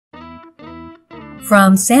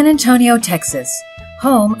From San Antonio, Texas,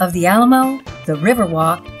 home of the Alamo, the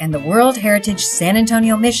Riverwalk, and the World Heritage San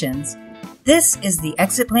Antonio Missions, this is the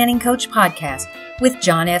Exit Planning Coach podcast with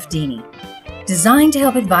John F. Dini. Designed to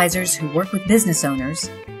help advisors who work with business owners,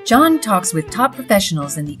 John talks with top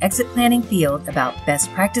professionals in the exit planning field about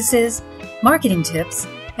best practices, marketing tips,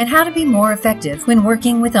 and how to be more effective when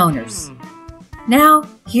working with owners. Now,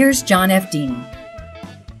 here's John F. Dini.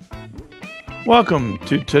 Welcome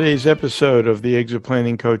to today's episode of the Exit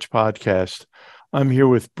Planning Coach podcast. I'm here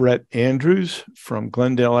with Brett Andrews from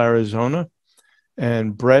Glendale, Arizona.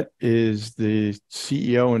 And Brett is the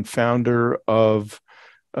CEO and founder of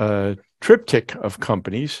a triptych of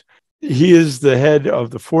companies. He is the head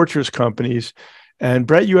of the Fortress companies. And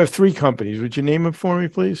Brett, you have three companies. Would you name them for me,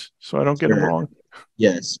 please, so I don't get them wrong?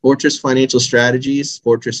 Yes. Fortress Financial Strategies,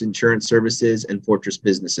 Fortress Insurance Services, and Fortress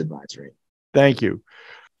Business Advisory. Thank you.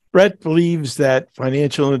 Brett believes that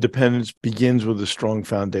financial independence begins with a strong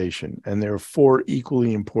foundation, and there are four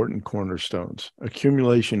equally important cornerstones: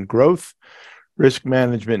 accumulation growth, risk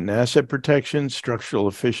management and asset protection, structural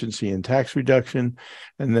efficiency and tax reduction,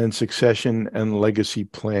 and then succession and legacy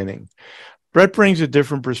planning. Brett brings a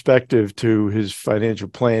different perspective to his financial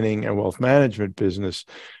planning and wealth management business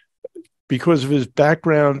because of his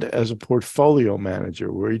background as a portfolio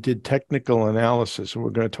manager, where he did technical analysis. And we're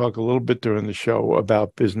going to talk a little bit during the show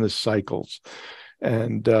about business cycles.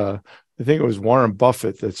 And I think it was Warren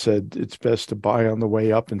Buffett that said it's best to buy on the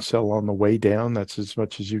way up and sell on the way down. That's as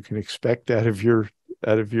much as you can expect out of your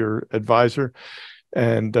advisor.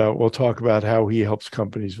 And we'll talk about how he helps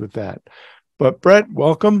companies with that. But Brett,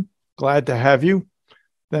 welcome. Glad to have you.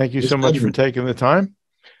 Thank you so much for taking the time.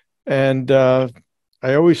 And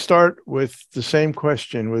I always start with the same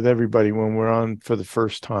question with everybody when we're on for the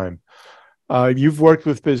first time. You've worked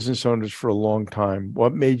with business owners for a long time.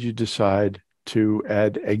 What made you decide to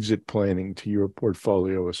add exit planning to your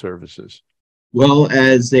portfolio of services? Well,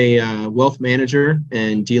 as a wealth manager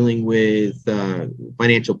and dealing with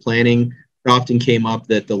financial planning, it often came up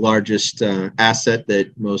that the largest asset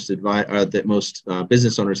that most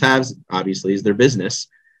business owners have, obviously, is their business.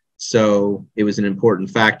 So it was an important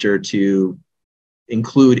factor to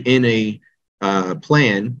include in a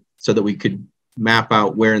plan so that we could map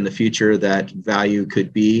out where in the future that value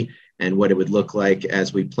could be and what it would look like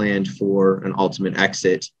as we planned for an ultimate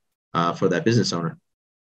exit for that business owner.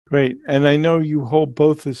 Great. And I know you hold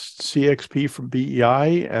both the CXP from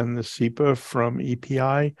BEI and the CEPA from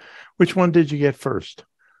EPI. Which one did you get first?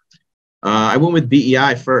 I went with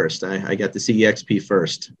BEI first. I got the CEXP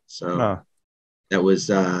first. So that was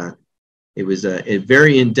it was a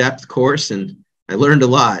very in-depth course, and I learned a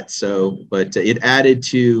lot. But it added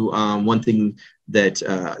to one thing that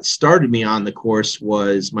started me on the course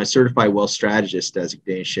was my Certified Wealth Strategist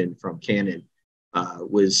designation from Canon.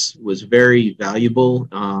 Was very valuable.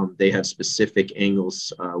 They have specific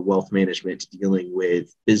angles, wealth management, dealing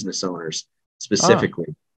with business owners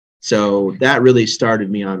specifically. So that really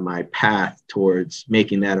started me on my path towards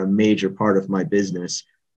making that a major part of my business.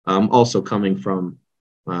 Also coming from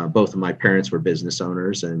both of my parents were business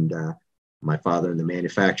owners, and my father in the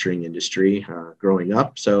manufacturing industry growing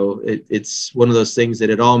up. So it's one of those things that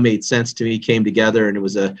it all made sense to me, came together, and it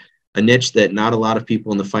was a niche that not a lot of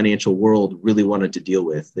people in the financial world really wanted to deal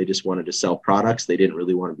with. They just wanted to sell products. They didn't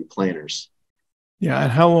really want to be planners. Yeah.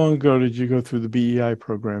 And how long ago did you go through the BEI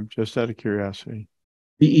program, just out of curiosity?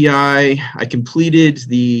 BEI, I completed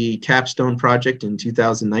the capstone project in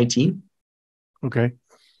 2019. Okay.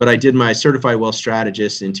 But I did my Certified Wealth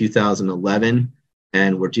Strategist in 2011.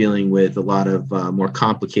 And we're dealing with a lot of more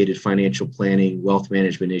complicated financial planning, wealth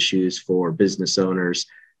management issues for business owners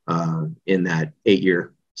in that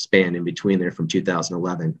 8-year span in between there from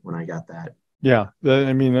 2011 when I got that. Yeah.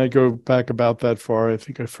 I go back about that far. I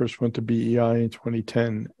think I first went to BEI in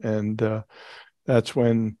 2010. And that's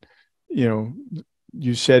when,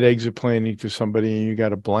 you said exit planning to somebody and you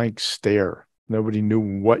got a blank stare. Nobody knew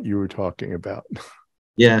what you were talking about.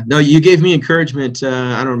 Yeah, no, you gave me encouragement.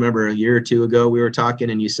 I don't remember, a year or two ago, we were talking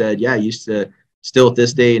and you said, yeah, still at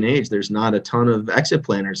this day and age, there's not a ton of exit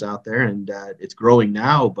planners out there, and it's growing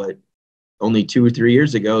now, but only 2 or 3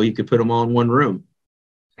 years ago, you could put them all in one room.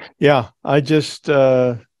 Yeah, I just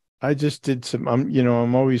did some,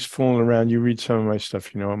 I'm always fooling around. You read some of my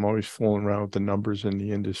stuff, I'm always fooling around with the numbers in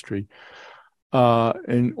the industry.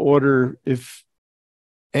 If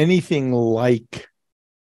anything like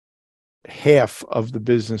half of the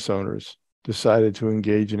business owners decided to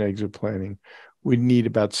engage in exit planning, we'd need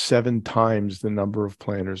about 7 times the number of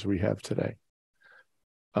planners we have today.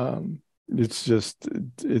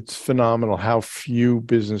 It's phenomenal how few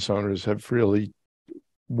business owners have really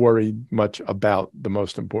worried much about the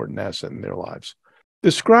most important asset in their lives.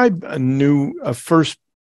 Describe a first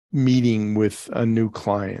meeting with a new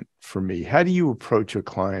client for me. How do you approach a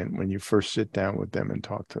client when you first sit down with them and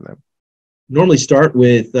talk to them? Normally start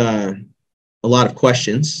with a lot of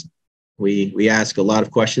questions. We ask a lot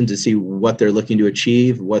of questions to see what they're looking to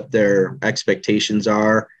achieve, what their expectations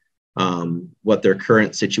are, what their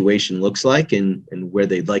current situation looks like, and where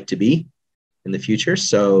they'd like to be in the future.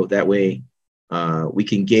 So that way we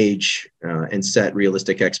can gauge and set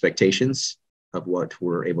realistic expectations of what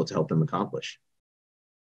we're able to help them accomplish.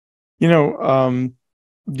 You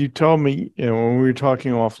told me, when we were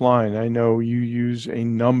talking offline, I know you use a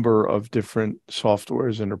number of different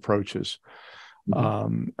softwares and approaches.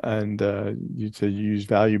 Mm-hmm. You said you use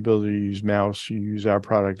Valuability, you use Mouse, you use our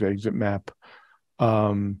product Exit Map.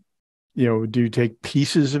 Do you take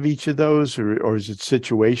pieces of each of those, or is it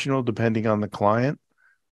situational depending on the client?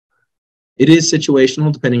 It is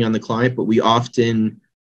situational depending on the client, but we often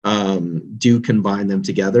do combine them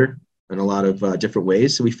together in a lot of different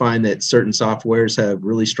ways. So we find that certain softwares have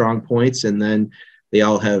really strong points, and then they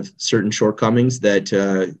all have certain shortcomings that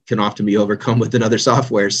can often be overcome with another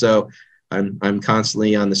software. So I'm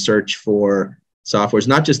constantly on the search for softwares,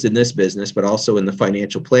 not just in this business, but also in the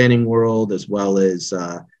financial planning world, as well as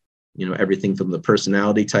everything from the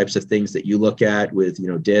personality types of things that you look at with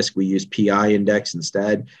DISC. We use PI Index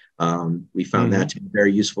instead. We found that to be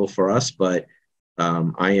very useful for us, but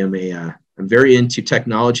I'm very into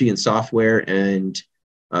technology and software and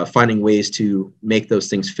finding ways to make those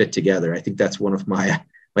things fit together. I think that's one of my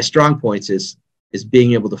strong points is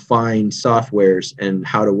being able to find softwares and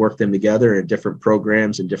how to work them together in different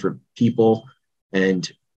programs and different people,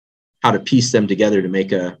 and how to piece them together to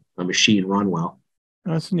make a machine run well.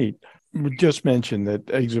 That's neat. We just mentioned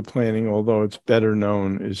that exit planning, although it's better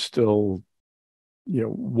known, is still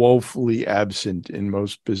woefully absent in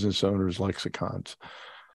most business owners' lexicons.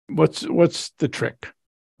 What's the trick?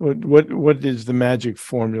 What is the magic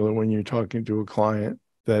formula when you're talking to a client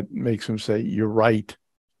that makes them say, "You're right,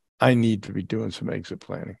 I need to be doing some exit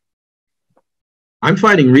planning"? I'm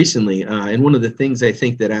finding recently, and one of the things I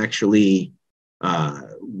think that actually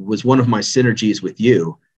was one of my synergies with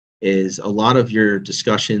you is a lot of your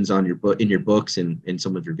discussions on in your books and in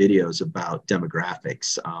some of your videos about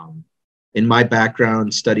demographics. In my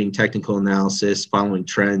background, studying technical analysis, following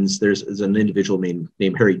trends, there's an individual named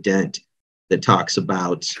Harry Dent that talks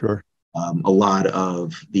about a lot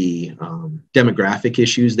of the demographic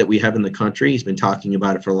issues that we have in the country. He's been talking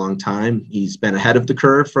about it for a long time. He's been ahead of the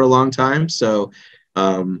curve for a long time. So,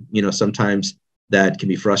 sometimes that can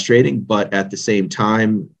be frustrating, but at the same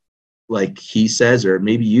time, like he says, or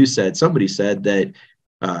maybe you said, somebody said that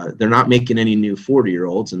they're not making any new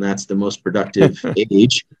 40-year-olds, and that's the most productive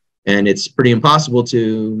age. And it's pretty impossible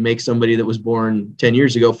to make somebody that was born 10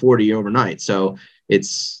 years ago 40 overnight. So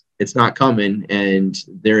it's not coming, and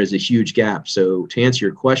there is a huge gap. So to answer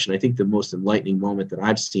your question, I think the most enlightening moment that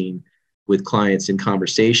I've seen with clients in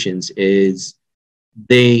conversations is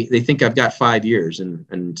they think I've got 5 years.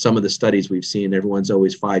 And some of the studies we've seen, everyone's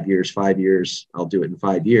always 5 years, I'll do it in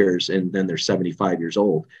 5 years. And then they're 75 years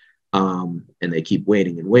old. And they keep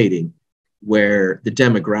waiting and waiting, where the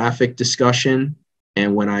demographic discussion,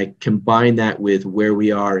 and when I combine that with where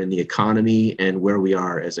we are in the economy and where we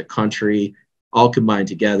are as a country, all combined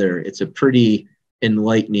together, it's a pretty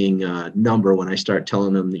enlightening number when I start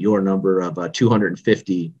telling them that your number of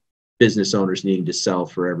 250 business owners needing to sell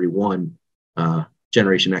for every one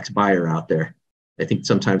Generation X buyer out there. I think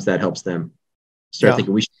sometimes that helps them start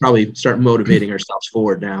thinking we should probably start motivating ourselves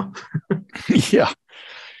forward now. Yeah.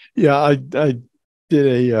 I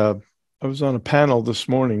did I was on a panel this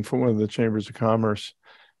morning for one of the chambers of commerce,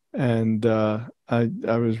 and I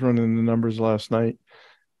was running the numbers last night.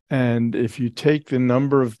 And if you take the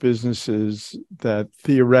number of businesses that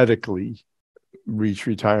theoretically reach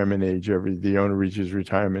retirement age the owner reaches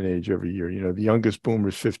retirement age every year, the youngest boomer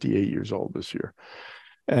is 58 years old this year.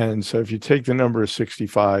 And so if you take the number of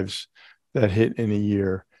 65s that hit in a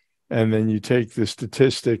year, and then you take the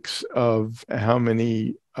statistics of how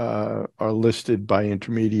many are listed by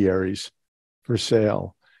intermediaries for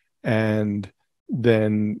sale, and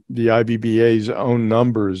then the IBBA's own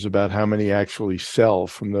numbers about how many actually sell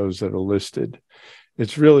from those that are listed,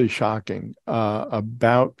 it's really shocking.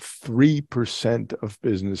 About 3% of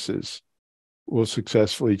businesses will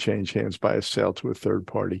successfully change hands by a sale to a third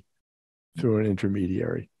party through an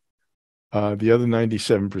intermediary. The other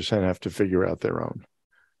 97% have to figure out their own.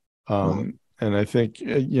 And I think,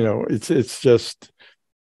 it's just,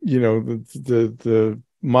 the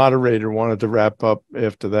moderator wanted to wrap up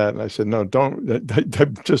after that. And I said, no, don't. I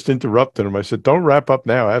just interrupted him. I said, don't wrap up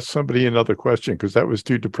now. Ask somebody another question, because that was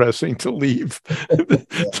too depressing to leave,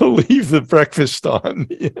 to leave the breakfast on.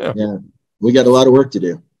 Yeah, we got a lot of work to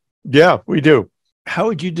do. Yeah, we do. How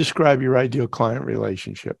would you describe your ideal client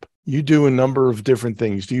relationship? You do a number of different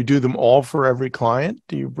things. Do you do them all for every client?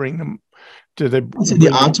 Do you bring them? Do they?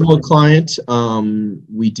 The optimal client.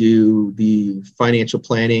 We do the financial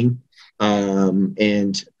planning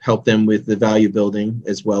and help them with the value building,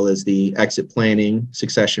 as well as the exit planning,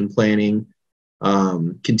 succession planning,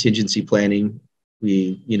 contingency planning.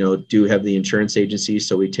 We, do have the insurance agency,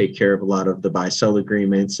 so we take care of a lot of the buy-sell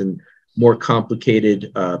agreements and more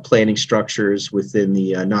complicated planning structures within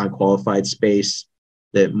the non-qualified space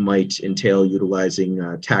that might entail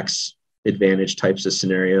utilizing tax advantage types of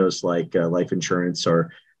scenarios like life insurance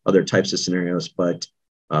or other types of scenarios. But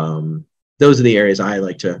those are the areas I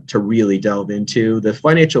like to really delve into. The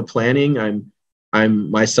financial planning,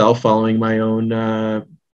 I'm myself following my own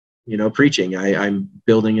preaching. I'm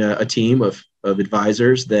building a team of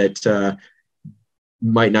advisors that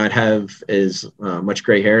might not have as much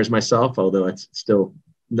gray hair as myself, although it's still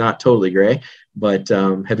not totally gray, but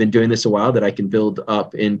have been doing this a while, that I can build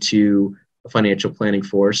up into a financial planning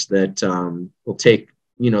force that will take,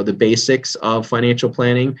 the basics of financial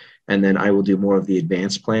planning, and then I will do more of the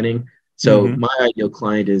advanced planning. So my ideal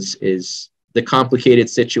client is the complicated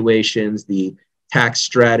situations, the tax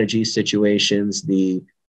strategy situations, the,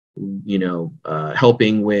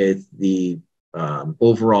 helping with the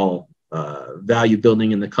overall value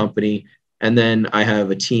building in the company. And then I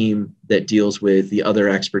have a team that deals with the other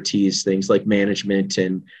expertise, things like management,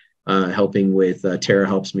 and helping with, Tara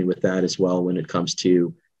helps me with that as well when it comes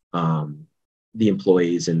to the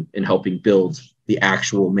employees and helping build the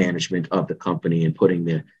actual management of the company and putting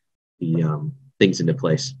the things into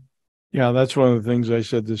place. Yeah, that's one of the things I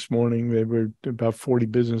said this morning. There were about 40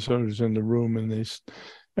 business owners in the room, and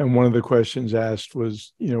one of the questions asked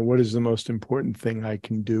was, what is the most important thing I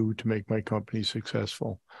can do to make my company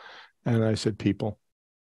successful? And I said, people.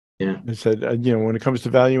 Yeah. I said, when it comes to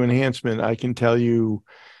value enhancement, I can tell you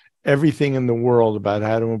everything in the world about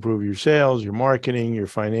how to improve your sales, your marketing, your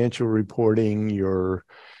financial reporting, your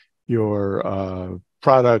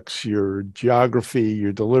products, your geography,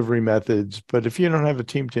 your delivery methods. But if you don't have a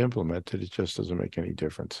team to implement it, it just doesn't make any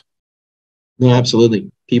difference. No,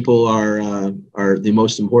 absolutely. People are the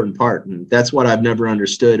most important part. And that's what I've never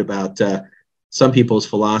understood about some people's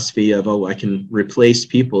philosophy of, I can replace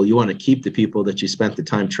people. You want to keep the people that you spent the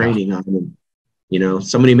time training on. And,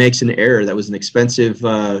 somebody makes an error that was an expensive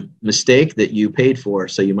mistake that you paid for,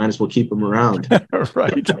 so you might as well keep them around.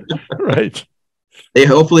 Right. They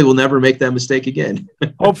hopefully will never make that mistake again.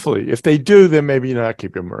 Hopefully. If they do, then maybe not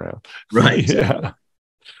keep them around. Right. Yeah.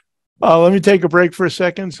 Let me take a break for a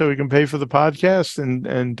second so we can pay for the podcast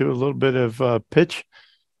and do a little bit of pitch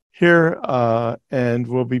here. And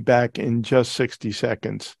we'll be back in just 60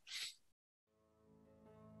 seconds.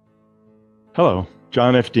 Hello,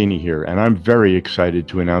 John F. Dini here, and I'm very excited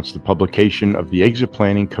to announce the publication of the Exit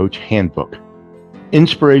Planning Coach Handbook.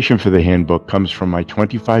 Inspiration for the handbook comes from my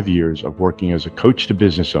 25 years of working as a coach to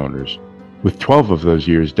business owners, with 12 of those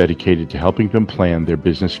years dedicated to helping them plan their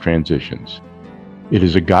business transitions. It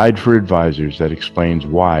is a guide for advisors that explains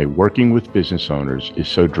why working with business owners is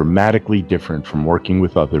so dramatically different from working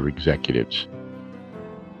with other executives.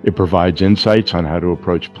 It provides insights on how to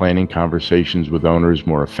approach planning conversations with owners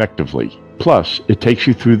more effectively. Plus, it takes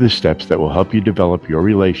you through the steps that will help you develop your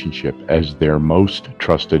relationship as their most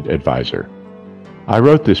trusted advisor. I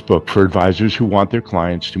wrote this book for advisors who want their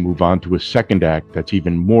clients to move on to a second act that's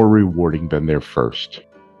even more rewarding than their first.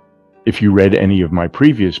 If you read any of my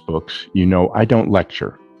previous books, you know I don't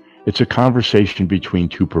lecture. It's a conversation between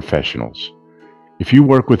two professionals. If you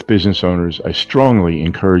work with business owners, I strongly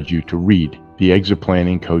encourage you to read the Exit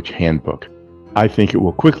Planning Coach Handbook. I think it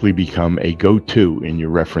will quickly become a go-to in your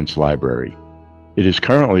reference library. It is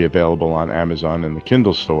currently available on Amazon and the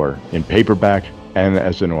Kindle store in paperback and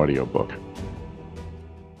as an audiobook.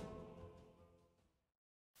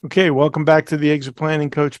 Okay, welcome back to the Exit Planning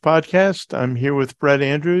Coach podcast. I'm here with Brett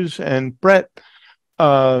Andrews. And Brett,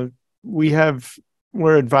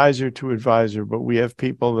 we're advisor to advisor, but we have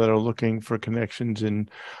people that are looking for connections in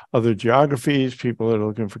other geographies, people that are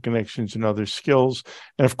looking for connections in other skills.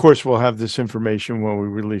 And of course, we'll have this information when we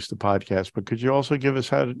release the podcast. But could you also give us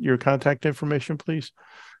your contact information, please?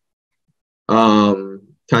 Our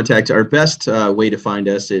best way to find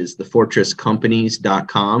us is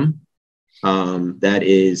thefortresscompanies.com. That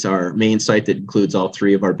is our main site that includes all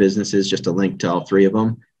three of our businesses, just a link to all three of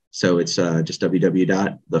them. So it's just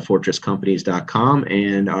www.thefortresscompanies.com.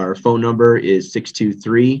 And our phone number is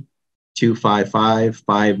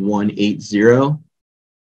 623-255-5180.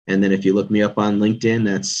 And then if you look me up on LinkedIn,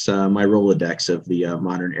 that's my Rolodex of the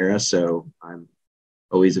modern era. So I'm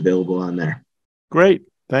always available on there. Great.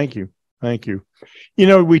 Thank you. Thank you. You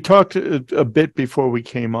know, we talked a bit before we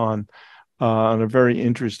came on a very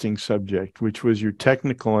interesting subject, which was your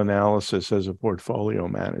technical analysis as a portfolio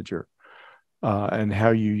manager and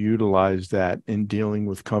how you utilize that in dealing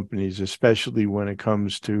with companies, especially when it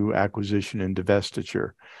comes to acquisition and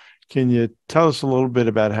divestiture. Can you tell us a little bit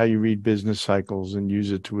about how you read business cycles and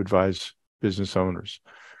use it to advise business owners?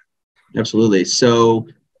 Absolutely. So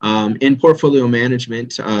in portfolio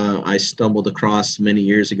management, I stumbled across many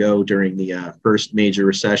years ago during the first major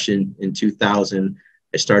recession in 2000.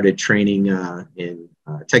 I started training in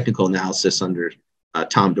technical analysis under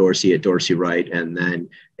Tom Dorsey at Dorsey Wright, and then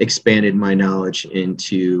expanded my knowledge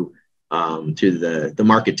into to the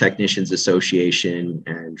Market Technicians Association,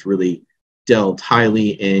 and really delved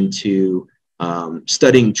highly into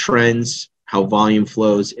studying trends, how volume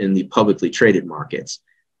flows in the publicly traded markets.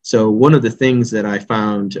 So one of the things that I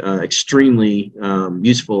found extremely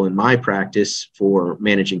useful in my practice for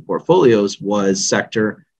managing portfolios was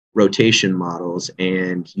sector rotation models,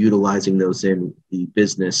 and utilizing those in the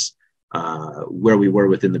business where we were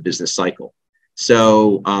within the business cycle.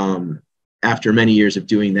 So after many years of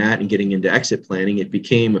doing that and getting into exit planning, it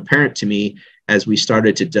became apparent to me as we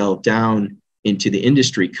started to delve down into the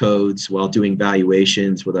industry codes while doing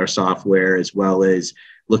valuations with our software, as well as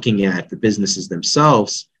looking at the businesses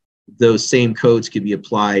themselves, those same codes could be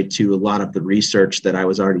applied to a lot of the research that I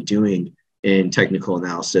was already doing in technical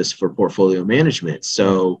analysis for portfolio management.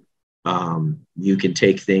 So you can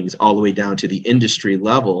take things all the way down to the industry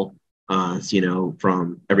level, you know,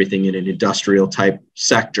 from everything in an industrial type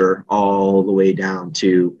sector all the way down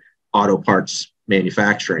to auto parts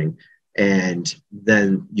manufacturing. And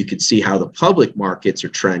then you could see how the public markets are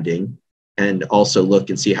trending, and also look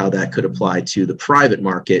and see how that could apply to the private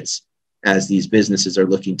markets as these businesses are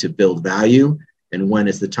looking to build value, and when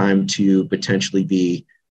is the time to potentially be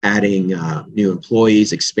adding new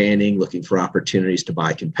employees, expanding, looking for opportunities to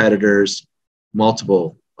buy competitors,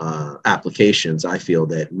 multiple applications I feel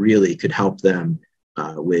that really could help them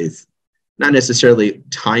with not necessarily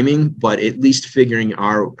timing, but at least figuring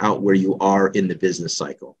out where you are in the business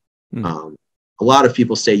cycle. A lot of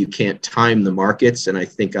people say you can't time the markets, and I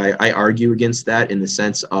think I argue against that in the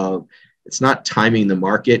sense of it's not timing the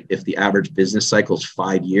market if the average business cycle is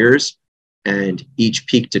 5 years, and each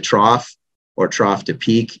peak to trough or trough to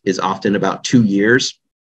peak is often about 2 years.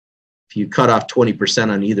 If you cut off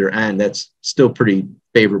 20% on either end, that's still pretty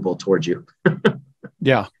favorable towards you.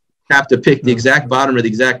 Yeah. You have to pick the exact bottom or the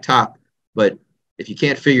exact top, but if you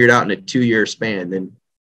can't figure it out in a 2-year span, then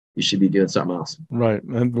you should be doing something else. Right.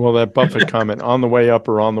 And well, that Buffett comment, on the way up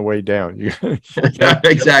or on the way down.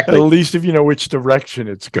 Exactly. At least if you know which direction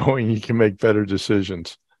it's going, you can make better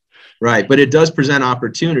decisions. Right. But it does present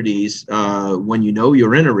opportunities when you know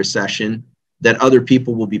you're in a recession, that other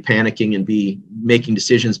people will be panicking and be making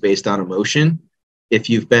decisions based on emotion. If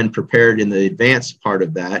you've been prepared in the advanced part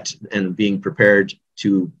of that and being prepared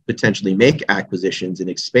to potentially make acquisitions and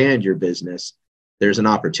expand your business, there's an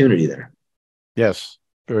opportunity there. Yes.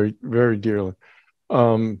 Very, very dearly.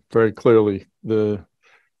 Very clearly, the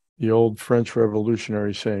old French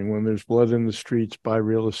revolutionary saying, when there's blood in the streets, buy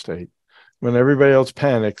real estate. When everybody else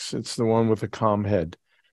panics, it's the one with a calm head.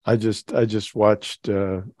 I just watched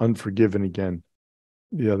Unforgiven again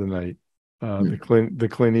the other night. The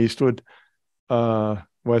Clint Eastwood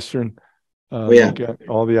Western. Yeah. Got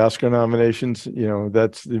all the Oscar nominations. You know,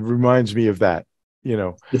 it reminds me of that. You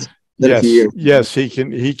know. Yes,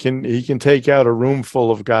 he can take out a room full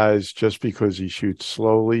of guys just because he shoots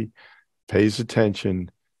slowly, pays attention,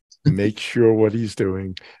 makes sure what he's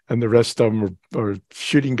doing, and the rest of them are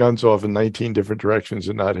shooting guns off in 19 different directions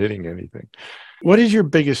and not hitting anything. What is your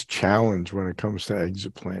biggest challenge when it comes to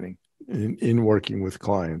exit planning in working with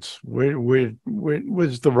clients? Where's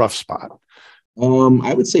the rough spot?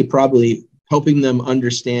 I would say probably helping them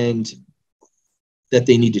understand that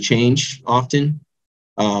they need to change often.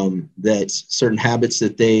 That certain habits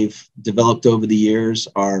that they've developed over the years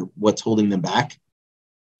are what's holding them back,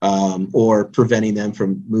 or preventing them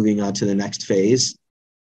from moving on to the next phase.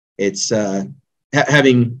 It's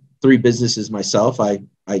having 3 businesses myself. I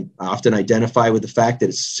often identify with the fact that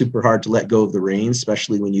it's super hard to let go of the reins,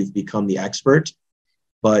 especially when you've become the expert.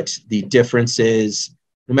 But the difference is,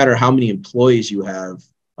 no matter how many employees you have,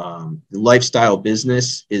 the lifestyle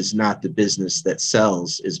business is not the business that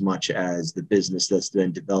sells as much as the business that's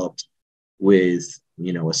been developed with,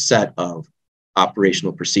 you know, a set of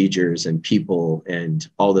operational procedures and people and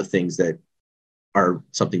all the things that are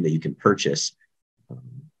something that you can purchase.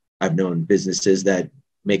 I've known businesses that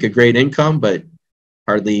make a great income, but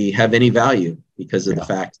hardly have any value because of the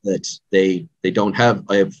fact that they don't have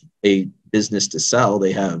a business to sell.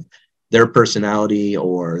 They have their personality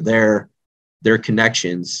or their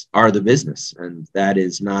connections are the business, and that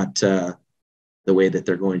is not the way that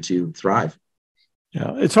they're going to thrive.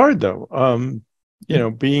 Yeah, it's hard though.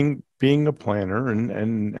 Being a planner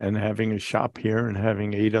and having a shop here and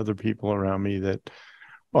having 8 other people around me that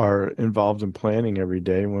are involved in planning every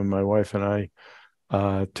day. When my wife and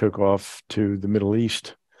I took off to the Middle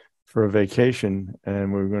East for a vacation,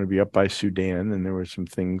 and we were going to be up by Sudan, and there were some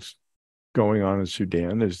things going on in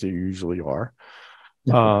Sudan, as there usually are.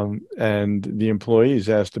 And the employees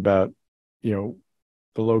asked about, the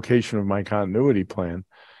location of my continuity plan.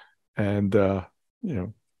 And,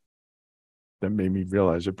 that made me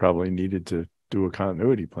realize I probably needed to do a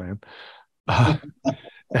continuity plan.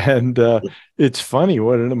 And it's funny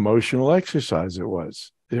what an emotional exercise it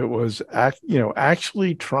was. It was,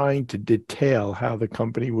 actually trying to detail how the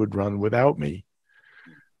company would run without me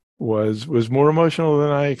was more emotional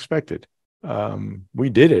than I expected. We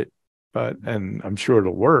did it, and I'm sure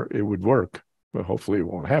it would work, but hopefully it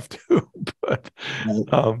won't have to.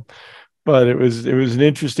 But it was an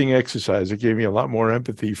interesting exercise. It gave me a lot more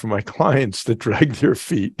empathy for my clients that drag their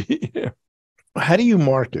feet. How do you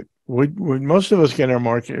market? Would most of us get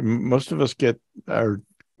our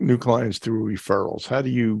new clients through referrals? How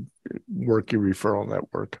do you work your referral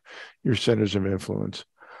network, your centers of influence?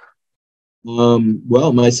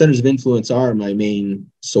 Well, my centers of influence are my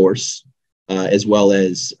main source, as well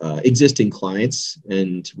as existing clients.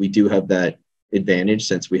 And we do have that advantage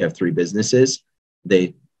since we have 3 businesses.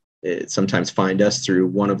 They sometimes find us through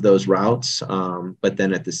one of those routes. But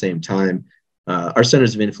then at the same time, our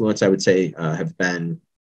centers of influence, I would say, have been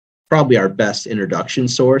probably our best introduction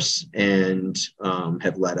source and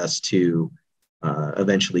have led us to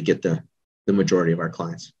eventually get the majority of our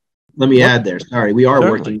clients. Let me add there. Sorry, we are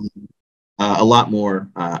working a lot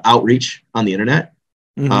more outreach on the internet.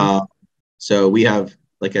 Mm-hmm. So we have,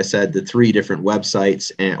 like I said, the 3 different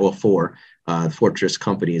websites, and 4. Fortress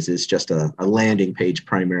Companies is just a landing page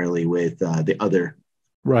primarily with the other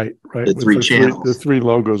the 3 channels. The 3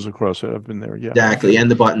 logos across it have been there, yeah. Exactly,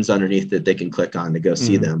 and the buttons underneath that they can click on to go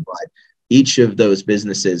see them. But each of those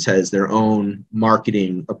businesses has their own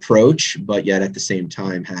marketing approach, but yet at the same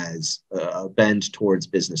time has a bend towards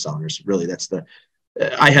business owners. Really, that's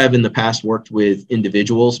I have in the past worked with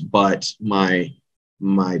individuals, but my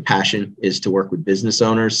passion is to work with business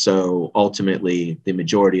owners. So ultimately, the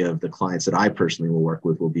majority of the clients that I personally will work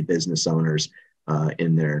with will be business owners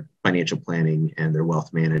in their financial planning and their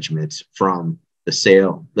wealth management from the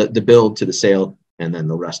sale, the build to the sale, and then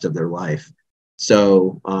the rest of their life.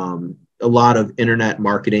 So a lot of internet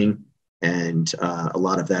marketing, and a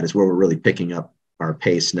lot of that is where we're really picking up our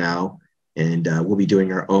pace now. And we'll be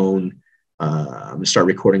doing our own. I'm going to start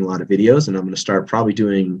recording a lot of videos, and I'm going to start probably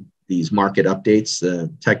doing these market updates, the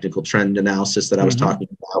technical trend analysis that I was talking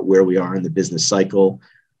about, where we are in the business cycle,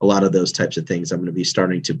 a lot of those types of things. I'm going to be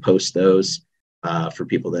starting to post those for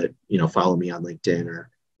people that, follow me on LinkedIn or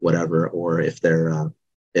whatever, or if they're on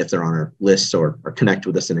our lists or connect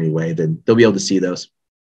with us in any way, then they'll be able to see those.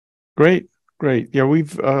 Great. Yeah,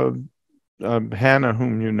 we've Hannah,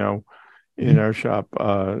 whom in our shop,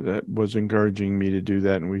 that was encouraging me to do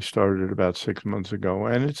that, and we started about 6 months ago,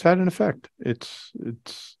 and it's had an effect. It's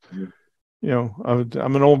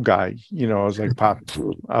I'm an old guy, I was like, Pop,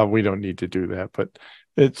 we don't need to do that, but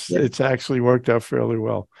it's actually worked out fairly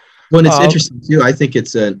well. Well, it's interesting too. I think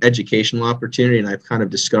it's an educational opportunity, and I've kind of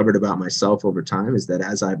discovered about myself over time is that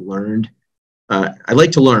as I've learned, I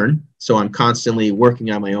like to learn, so I'm constantly working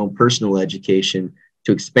on my own personal education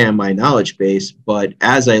to expand my knowledge base. But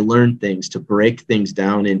as I learn things, to break things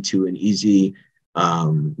down into an easy,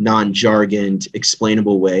 non-jargoned,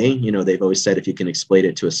 explainable way, they've always said if you can explain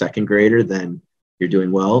it to a second grader, then you're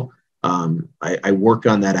doing well. I work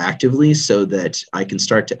on that actively so that I can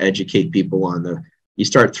start to educate people on you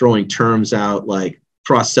start throwing terms out like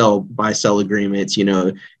cross-sell, buy-sell agreements,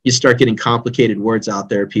 you start getting complicated words out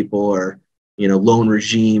there. People are, loan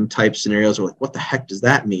regime type scenarios are like, what the heck does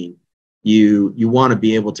that mean? You want to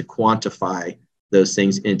be able to quantify those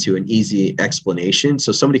things into an easy explanation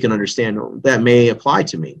so somebody can understand that may apply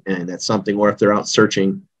to me, and that's something. Or if they're out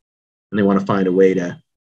searching and they want to find a way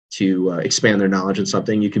to expand their knowledge in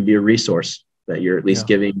something, you can be a resource that you're at least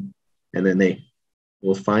giving, and then they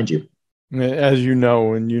will find you. As you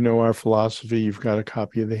know, and our philosophy, you've got a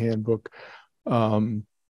copy of the handbook.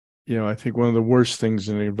 I think one of the worst things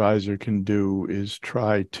an advisor can do is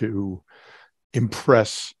try to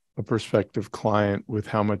impress a prospective client with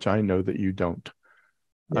how much I know that you don't.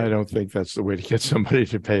 Yeah. I don't think that's the way to get somebody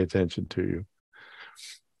to pay attention to you.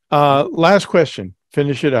 Last question,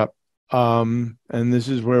 finish it up. And this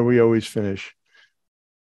is where we always finish.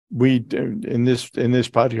 We, in this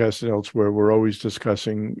podcast and elsewhere, we're always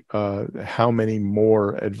discussing how many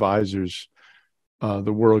more advisors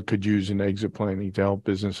the world could use in exit planning to help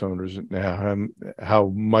business owners, and how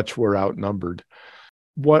much we're outnumbered.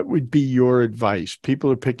 What would be your advice?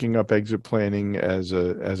 People are picking up exit planning as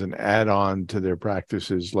an add-on to their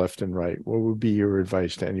practices left and right. What would be your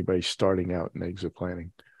advice to anybody starting out in exit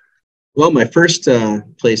planning? Well, my first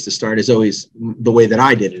place to start is always the way that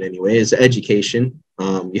I did it anyway, is education.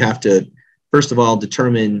 You have to, first of all,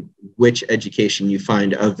 determine which education you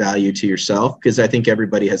find of value to yourself, because I think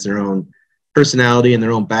everybody has their own personality and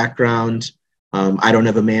their own background. I don't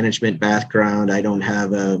have a management background. I'm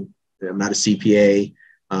not a CPA.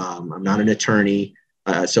 I'm not an attorney.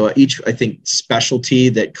 So each, I think, specialty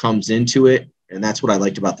that comes into it, and that's what I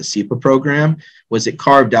liked about the CEPA program, was it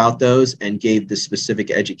carved out those and gave the specific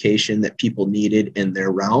education that people needed in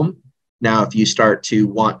their realm. Now, if you start to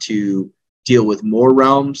want to deal with more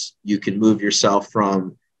realms, you can move yourself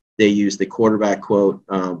from, they use the quarterback quote,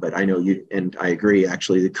 but I know you, and I agree,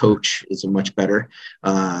 actually, the coach is a much better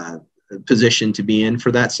position to be in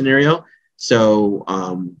for that scenario. So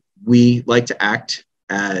we like to act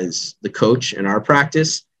as the coach in our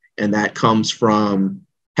practice, and that comes from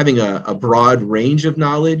having a broad range of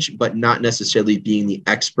knowledge, but not necessarily being the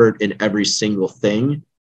expert in every single thing.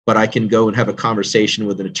 But I can go and have a conversation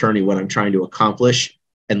with an attorney what I'm trying to accomplish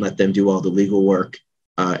and let them do all the legal work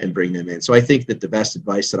and bring them in. So I think that the best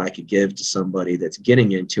advice that I could give to somebody that's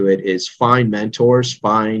getting into it is find mentors,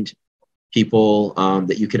 find people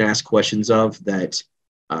that you can ask questions of, that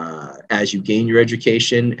as you gain your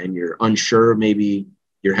education and you're unsure, maybe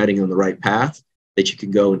you're heading on the right path, that you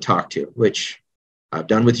can go and talk to, which I've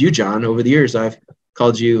done with you, John, over the years. I've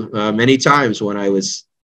called you many times when I was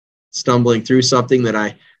stumbling through something that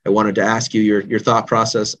I wanted to ask you your thought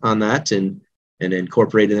process on that, and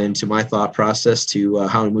incorporate it into my thought process to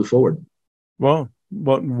how to move forward.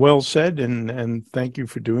 Well said, and thank you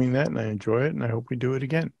for doing that, and I enjoy it, and I hope we do it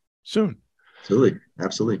again soon.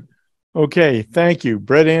 Absolutely. Okay, thank you.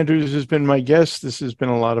 Brett Andrews has been my guest. This has been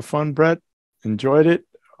a lot of fun, Brett. Enjoyed it.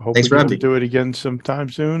 Hope we get to do it again sometime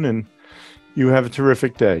soon, and you have a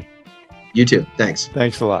terrific day. You too. Thanks.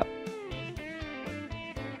 Thanks a lot.